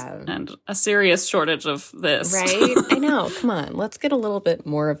movies. Yeah. And a serious shortage of this. Right? I know. Come on. Let's get a little bit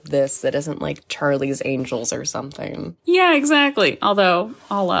more of this that isn't like Charlie's Angels or something. Yeah, exactly. Although,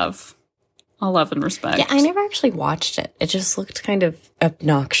 all love and respect. Yeah, I never actually watched it. It just looked kind of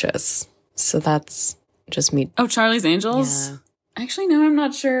obnoxious. So that's just me. Oh, Charlie's Angels? Yeah. Actually, no, I'm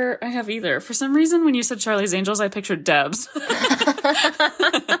not sure I have either. For some reason, when you said Charlie's Angels, I pictured Debs. And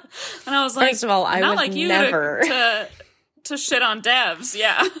I was like, First of all, I not would like you never to shit on Debs.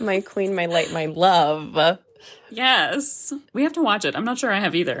 Yeah. My queen, my light, my love. Yes. We have to watch it. I'm not sure I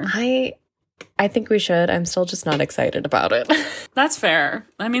have either. I think we should. I'm still just not excited about it. That's fair.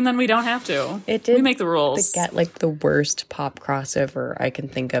 I mean, then we don't have to. It did We make the rules. get like the worst pop crossover I can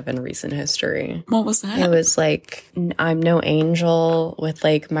think of in recent history. What was that? It was like I'm No Angel with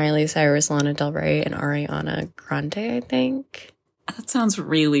like Miley Cyrus, Lana Del Rey, and Ariana Grande, I think. That sounds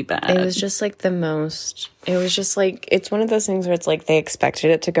really bad. It was just like it was just like, it's one of those things where it's like they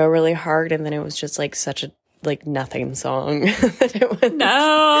expected it to go really hard and then it was just like such a like nothing song.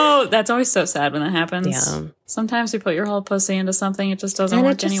 No, that's always so sad when that happens. Yeah. Sometimes you put your whole pussy into something, it just doesn't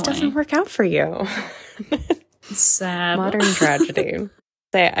work anyway. It just doesn't work out for you. Sad. Modern tragedy.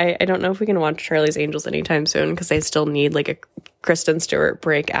 I don't know if we can watch Charlie's Angels anytime soon because I still need like a Kristen Stewart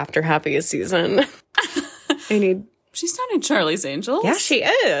break after Happiest Season. She's not in Charlie's Angels. Yeah, she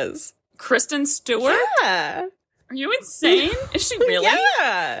is. Kristen Stewart? Yeah. Are you insane? Is she really?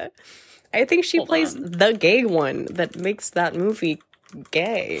 Yeah. I think she plays the gay one that makes that movie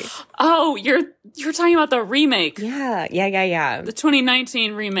gay. Oh, you're talking about the remake. Yeah. The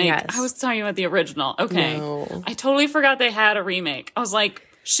 2019 remake. Yes. I was talking about the original. Okay. No. I totally forgot they had a remake. I was like,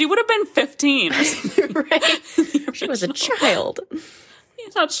 she would have been 15 or something. Right. She was a child.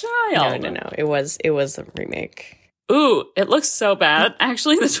 She's a child. No. It was a remake. Ooh, it looks so bad.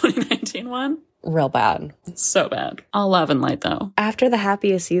 Actually, the 2019 one. Real bad. So bad. All love and light, though. After the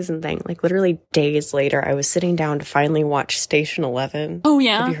Happiest Season thing, like literally days later, I was sitting down to finally watch Station 11. Oh,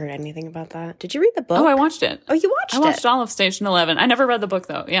 yeah? Have you heard anything about that? Did you read the book? Oh, I watched it. Oh, you watched it? I watched all of Station 11. I never read the book,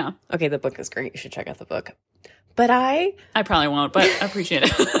 though. Yeah. Okay, the book is great. You should check out the book. But I probably won't, but I appreciate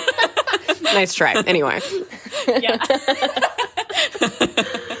it. Nice try. Anyway. Yeah.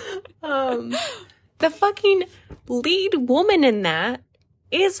 The fucking lead woman in that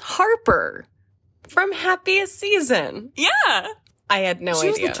is Harper from Happiest Season. Yeah. I had no idea. She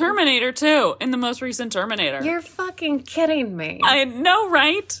was the Terminator, too, in the most recent Terminator. You're fucking kidding me. I know,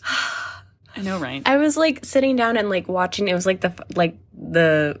 right? I know, right? I was like sitting down and like watching. It was like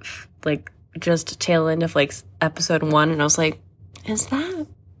the just tail end of like episode 1, and I was like, "Is that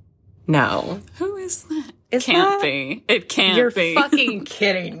no? Who is that? Is Can't that? be. It can't You're be. fucking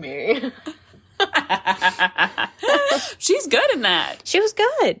kidding me." She's good in that. She was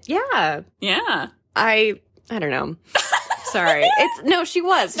good. Yeah. Yeah. I don't know. Sorry. She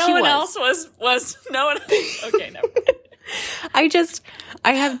was. No one else was no one. Okay, no.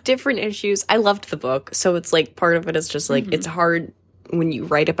 I have different issues. I loved the book, so it's like part of it is just like it's hard when you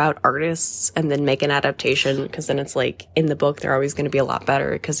write about artists and then make an adaptation because then it's like in the book they're always going to be a lot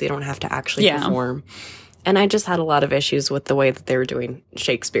better because they don't have to actually perform. And I just had a lot of issues with the way that they were doing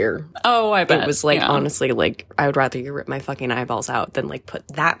Shakespeare. Oh, I bet. It was like, honestly, like, I would rather you rip my fucking eyeballs out than like put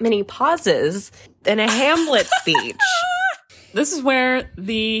that many pauses in a Hamlet speech. This is where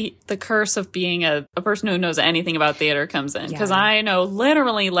the curse of being a person who knows anything about theater comes in. Because I know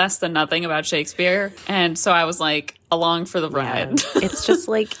literally less than nothing about Shakespeare. And so I was like, along for the ride. It's just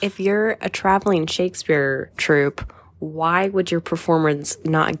like, if you're a traveling Shakespeare troupe, why would your performance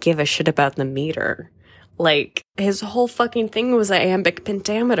not give a shit about the meter? Like, his whole fucking thing was iambic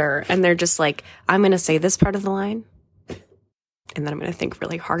pentameter, and they're just like, I'm going to say this part of the line, and then I'm going to think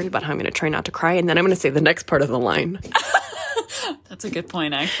really hard about how I'm going to try not to cry, and then I'm going to say the next part of the line. That's a good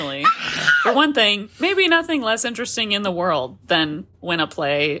point, actually. For one thing, maybe nothing less interesting in the world than when a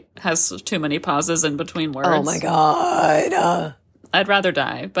play has too many pauses in between words. Oh my God. I'd rather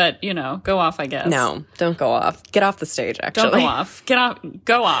die, but, go off, I guess. No, don't go off. Get off the stage, actually. Don't go off.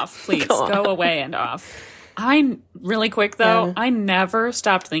 Go off, please. Go away and off. Really quick though, I never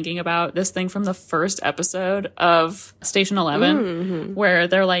stopped thinking about this thing from the first episode of Station 11, where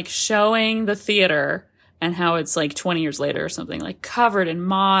they're like showing the theater and how it's like 20 years later or something, like covered in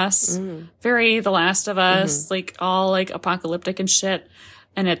moss, very The Last of Us, like all like apocalyptic and shit.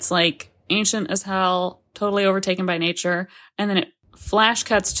 And it's like ancient as hell, totally overtaken by nature. And then it flash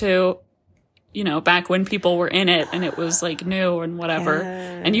cuts to, back when people were in it and it was like new and whatever.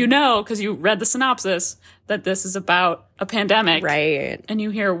 And because you read the synopsis, that this is about a pandemic. Right. And you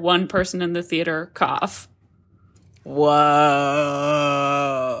hear one person in the theater cough. Whoa.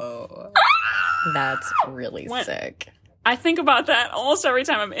 That's really sick. I think about that almost every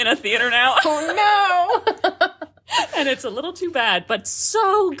time I'm in a theater now. Oh no. And it's a little too bad, but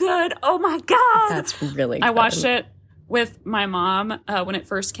so good. Oh my God. That's really good. I watched it with my mom when it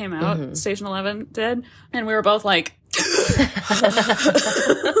first came out. Station 11 did. And we were both like,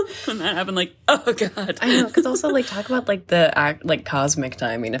 and that happened, like, oh God. I know, because also, like, talk about, like, the, like, cosmic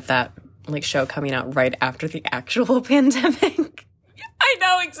timing of that, like, show coming out right after the actual pandemic. I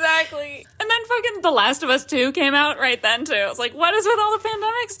know, exactly. And then fucking The Last of Us 2 came out right then, too. I was like, what is with all the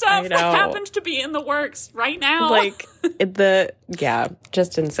pandemic stuff that happens to be in the works right now? Like,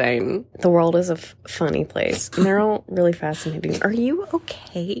 just insane. The world is a funny place. And they're all really fascinating. Are you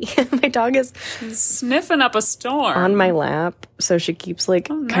okay? My dog is sniffing up a storm on my lap, so she keeps, like,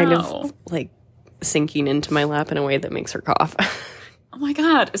 kind of, like, sinking into my lap in a way that makes her cough. Oh my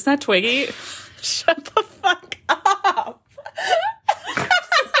God, is that Twiggy? Shut the fuck up.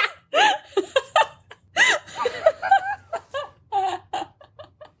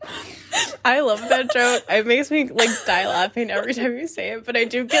 I love that joke. It makes me like die laughing every time you say it, but I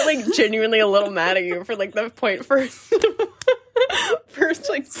do get like genuinely a little mad at you for like the first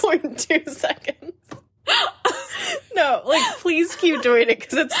like 0.2 seconds. No, like please keep doing it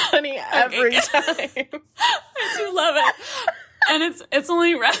because it's funny every time. I do love it. And it's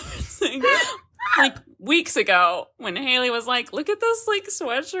only referencing like weeks ago when Haley was like, look at this like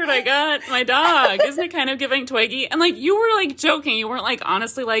sweatshirt I got my dog. Isn't it kind of giving Twiggy? And like you were like joking. You weren't like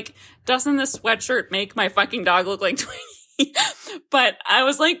honestly like, doesn't this sweatshirt make my fucking dog look like Twiggy? But I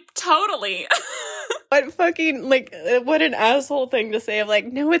was like, totally. What fucking, like, what an asshole thing to say of like,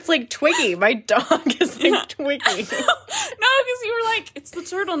 no, it's like Twiggy. My dog is like Twiggy. No, because you were like, it's the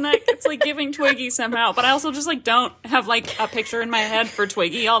turtleneck. It's like giving Twiggy somehow. But I also just like don't have like a picture in my head for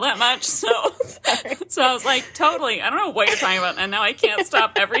Twiggy all that much. So I was like, totally. I don't know what you're talking about. And now I can't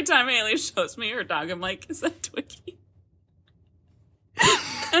stop. Every time Haley shows me her dog, I'm like, is that Twiggy?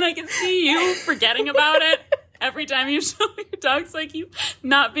 And I can see you forgetting about it. Every time you show me your dog's like you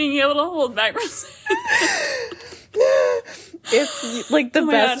not being able to hold back from saying it's like the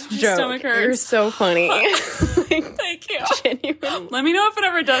best God, joke. Stomach hurts. You're so funny. Like, thank you. Genuinely. Let me know if it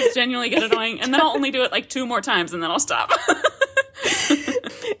ever does genuinely get annoying, and then I'll only do it like 2 more times, and then I'll stop.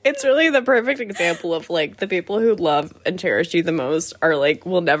 It's really the perfect example of like the people who love and cherish you the most are like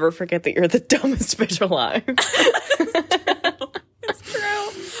will never forget that you're the dumbest bitch alive. It's true.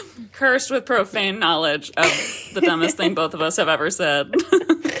 Cursed with profane knowledge of the dumbest thing both of us have ever said.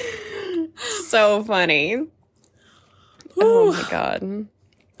 So funny. Ooh. Oh my god.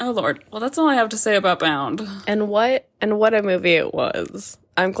 Oh Lord. Well, that's all I have to say about Bound. And what a movie it was.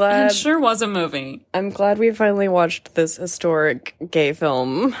 I'm glad It sure was a movie. I'm glad we finally watched this historic gay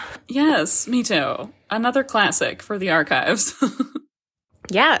film. Yes, me too. Another classic for the archives.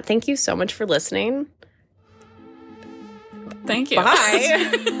 Yeah, thank you so much for listening. Thank you.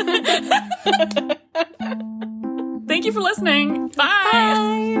 Bye. Thank you for listening. Bye.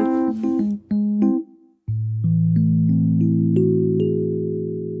 Bye.